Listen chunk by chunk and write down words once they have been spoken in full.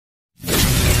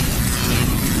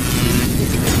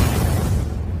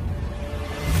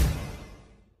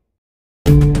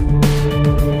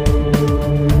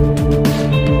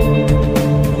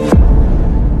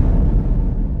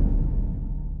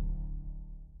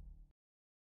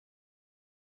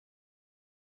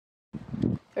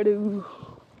Hey dude,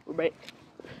 we're back.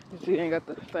 You see, ain't got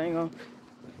the thing on.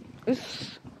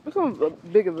 It's become a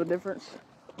big of a difference.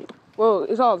 Well,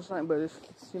 it's all the same, but it's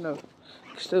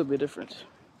still be a difference.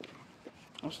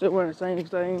 I'm still wearing the same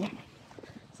thing,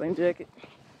 same jacket.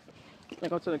 I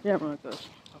go to the camera because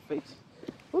my face.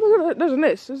 Oh, look at that. There's a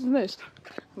nest. There's a nest.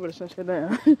 I'm gonna set that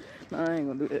down. No, I ain't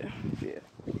gonna do that. Yeah.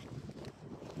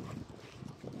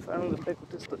 If I don't get back with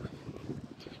this stuff,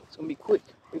 it's gonna be quick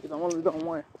because I'm only doing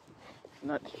one.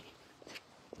 Not.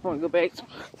 I want to go back to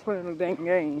playing the dang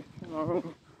game in my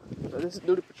room. So this is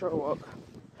duty patrol walk.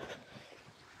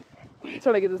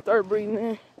 Until they get this third breeding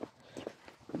in.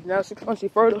 Now 6 months she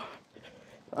fertile.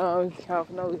 I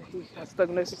know he got stuck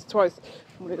next to twice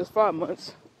when it was 5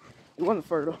 months. He wasn't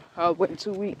fertile. I was waiting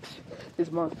 2 weeks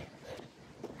this month.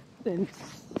 Then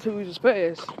 2 weeks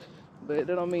passed. But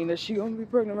that don't mean that she gonna be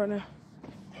pregnant right now.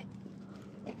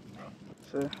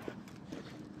 So,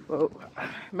 well,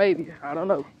 maybe. I don't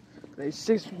know. They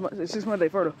 6 months they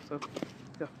fertile. So,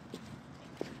 yeah.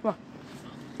 Come on.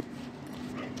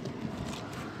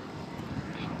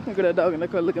 Look at that dog in the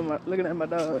car looking at my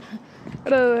dog.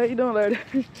 Hello, how you doing, lady?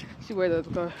 She waited at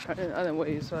the car. I didn't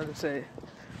wait, so I just said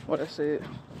what I said.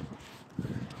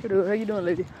 Hello, how you doing,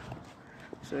 lady?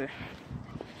 So,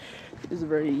 this is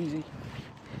very easy.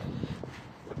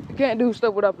 You can't do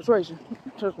stuff without persuasion.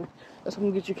 Trust me. That's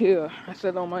gonna get you killed. I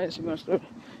said on my Instagram story.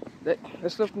 That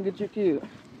stuff can get you killed.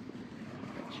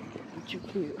 Get you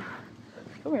killed.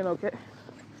 Come here, no cat.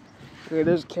 Okay,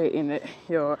 there's a cat in that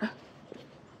yard.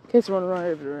 Cats run around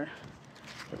everywhere.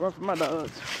 They run from my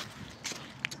dogs.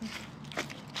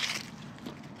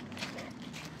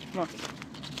 Come on.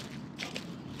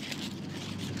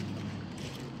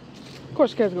 Of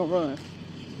course the cat's gonna run.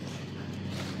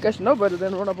 Guess you know better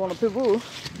than run up on a pit bull.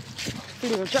 If you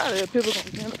even try that, pit bull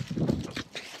gonna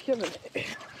kill it.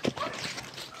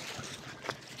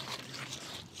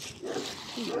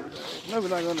 Never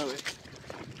not gonna know it.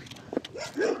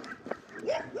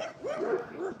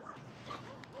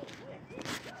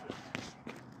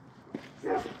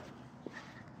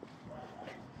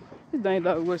 This dang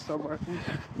dog would start barking.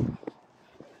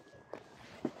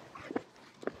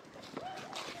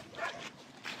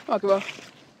 Talk about.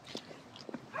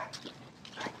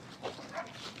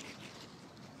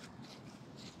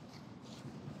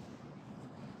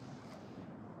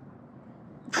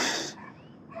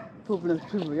 Pooping in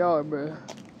people's yard, bro.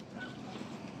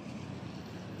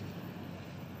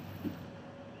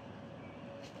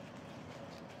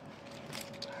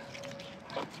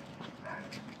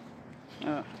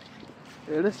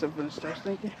 Yeah, this stuff gonna start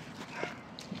stinking.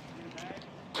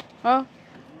 Huh?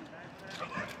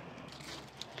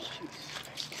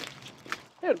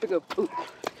 I had to pick up poop.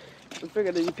 I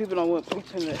figured that you people don't want poop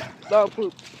in the dog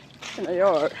poop in the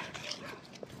yard.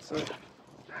 So,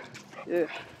 yeah.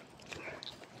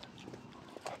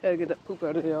 Had to get that poop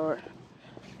out of the yard.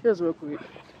 Here's real quick.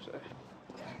 So,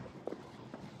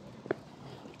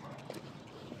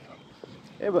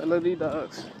 everybody love these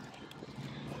dogs.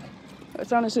 I'm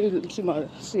trying to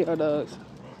see our dogs.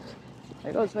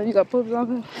 Like, oh, so you got puppies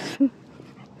on here?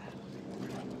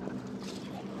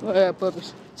 We'll have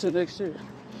puppies till next year.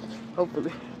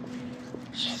 Hopefully.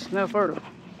 She's not fertile.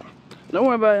 Don't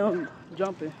worry about him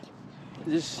jumping.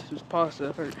 Just paws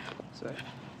that hurt. So.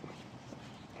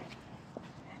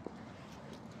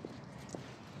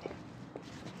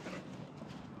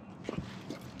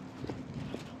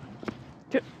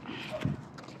 Okay.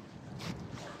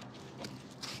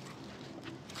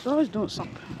 She's always doing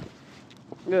something.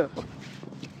 Yeah.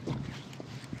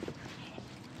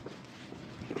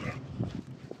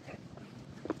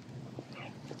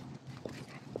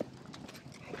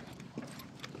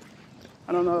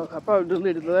 I don't know, I probably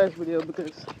deleted the last video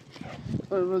because I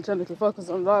wasn't really technically focus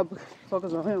on the dog, but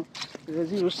focus on him.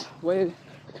 Because he was way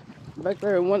back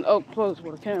there and wasn't up close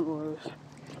where the camera was.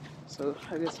 So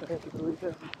I guess I had to delete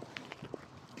that.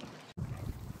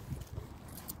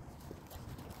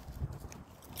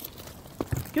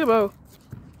 Gibbo.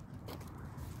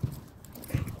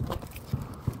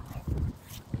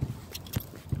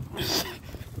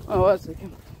 Oh, I said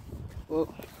Kimbo.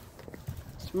 Well,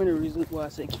 there's many reasons why I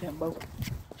say Kimbo.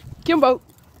 Kimbo!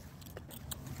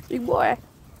 Big boy.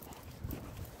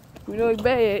 We know he's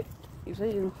bad. You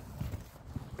see him.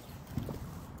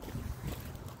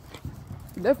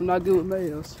 Definitely not good with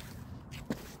males.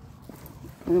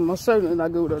 And most certainly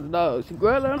not good with other dogs. You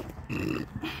growling at him?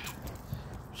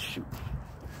 Shoot.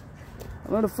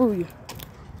 I'm gonna fool you.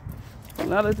 I'm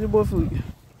not let this boy fool you.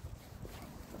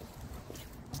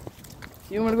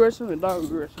 Human aggression and dog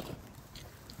aggression.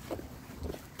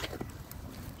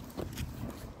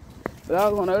 But I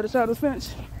was on the other side of the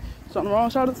fence. It's on the wrong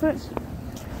side of the fence.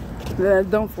 That's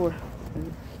done for.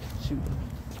 Shoot.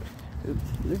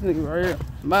 This nigga right here,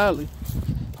 Miley,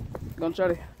 gonna try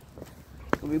to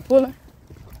be pulling,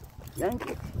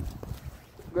 yanking,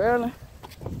 growling.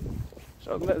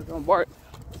 So that's gonna bark.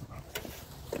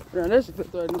 Now this is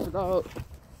fit threatening the dog.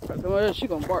 Come over here, she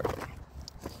gonna bark.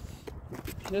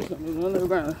 This one is under the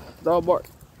ground. Dog bark.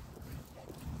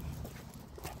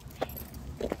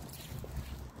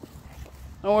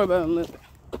 Don't worry about him limping.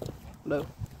 No.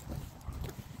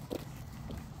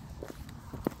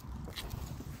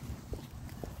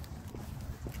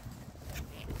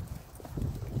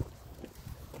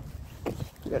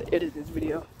 I gotta edit this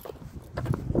video.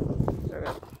 So I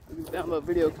gotta download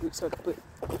video clips so I can put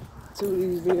 2 of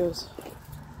these videos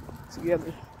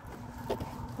together.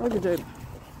 Look at Jada.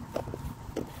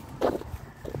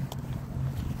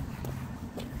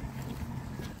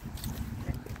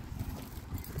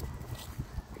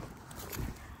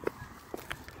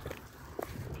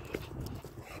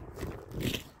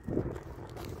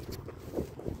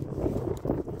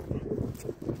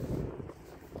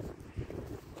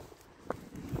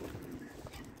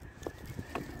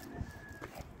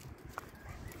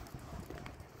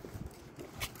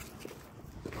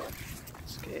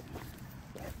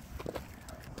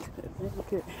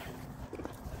 Okay.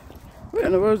 What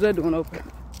in the world is that doing open?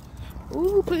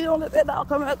 Ooh, please don't let that dog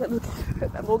come out.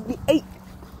 That will be 8.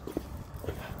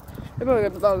 They probably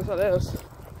got the dog inside the house.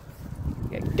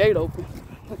 Got the gate open.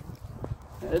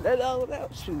 That dog was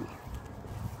out. Shoot.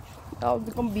 Dog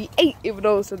was gonna be 8 if it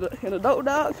was an adult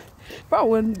dog. Probably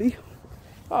wouldn't be.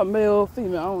 Probably male or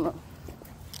female, I don't know.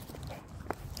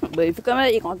 But if you come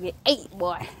out, you're gonna get 8,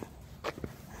 boy.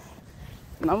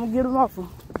 And I'm gonna get him off him.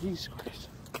 Jesus Christ.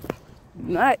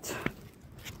 Not.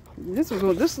 This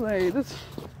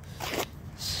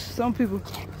some people,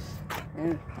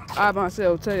 and I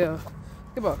myself tell y'all,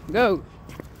 come on, go.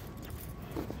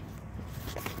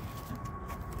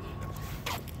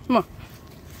 Come on.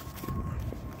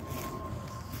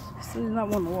 Still not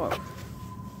wanting to walk.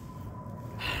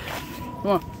 Come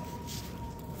on.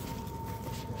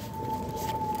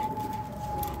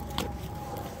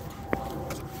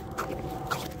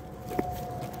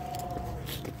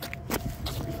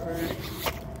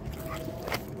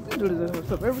 Do this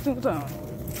stuff every single time.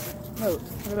 No,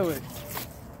 get away.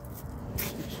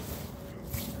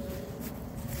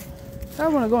 I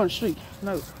want to go on the street.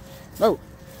 No, no,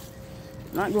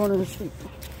 not going in the street.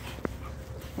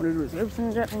 I want to do this every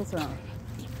single goddamn time.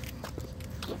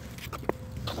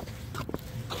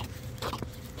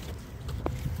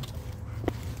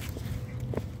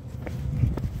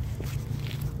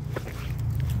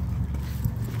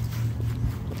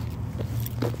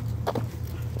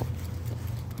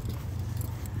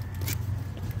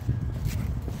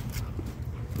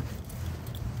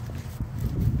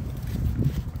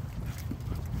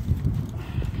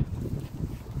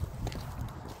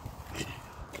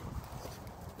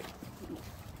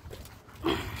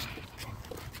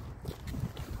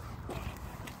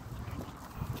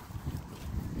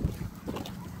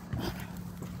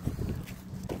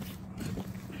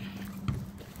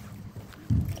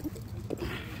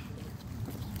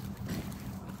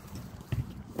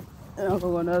 And I'm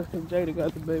going to because Jada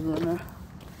got the baby right now.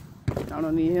 I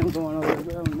don't need him going over there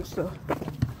grabbing this stuff.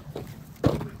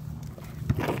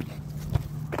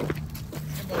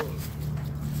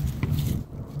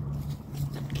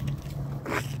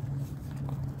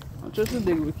 I'm just a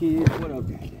digger with kids. What up,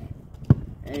 Daddy?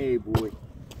 Hey, boy.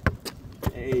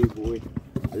 Hey, boy.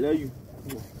 I love you.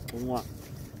 I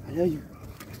love you.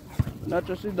 Not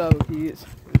just a dog with kids.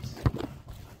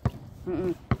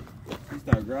 You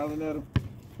start growling at him?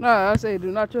 Nah, I say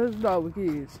do not trust a dog with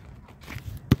kids.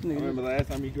 I remember last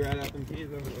time you growled at them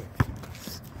kids over there.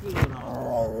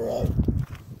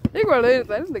 He growl at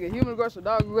anything. This nigga human aggressive,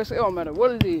 dog aggressive, it don't matter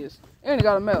what it is. And he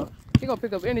got a mouth. He gonna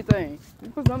pick up anything. You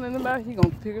put something in the mouth, he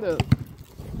gonna pick it up.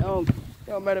 It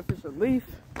don't matter if it's a leaf.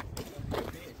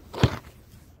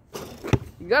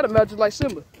 You got a mouth just like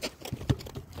Simba.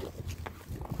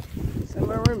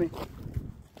 Simba and Remy.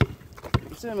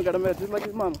 Simba got a mouth just like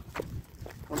his mama.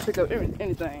 Gonna pick up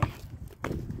anything.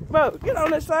 Bro, get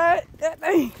on this side. That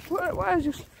thing. Why is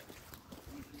you?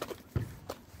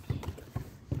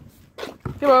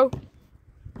 Come on.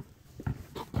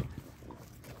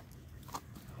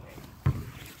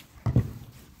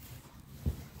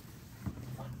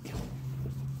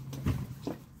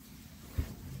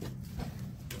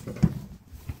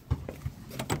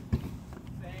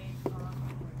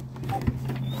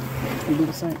 You do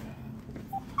the same.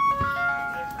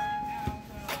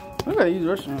 I gotta use the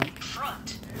restroom.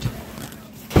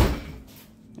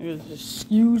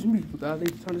 Excuse me, because I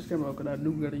need to turn this camera off because I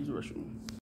do gotta use the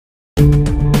restroom.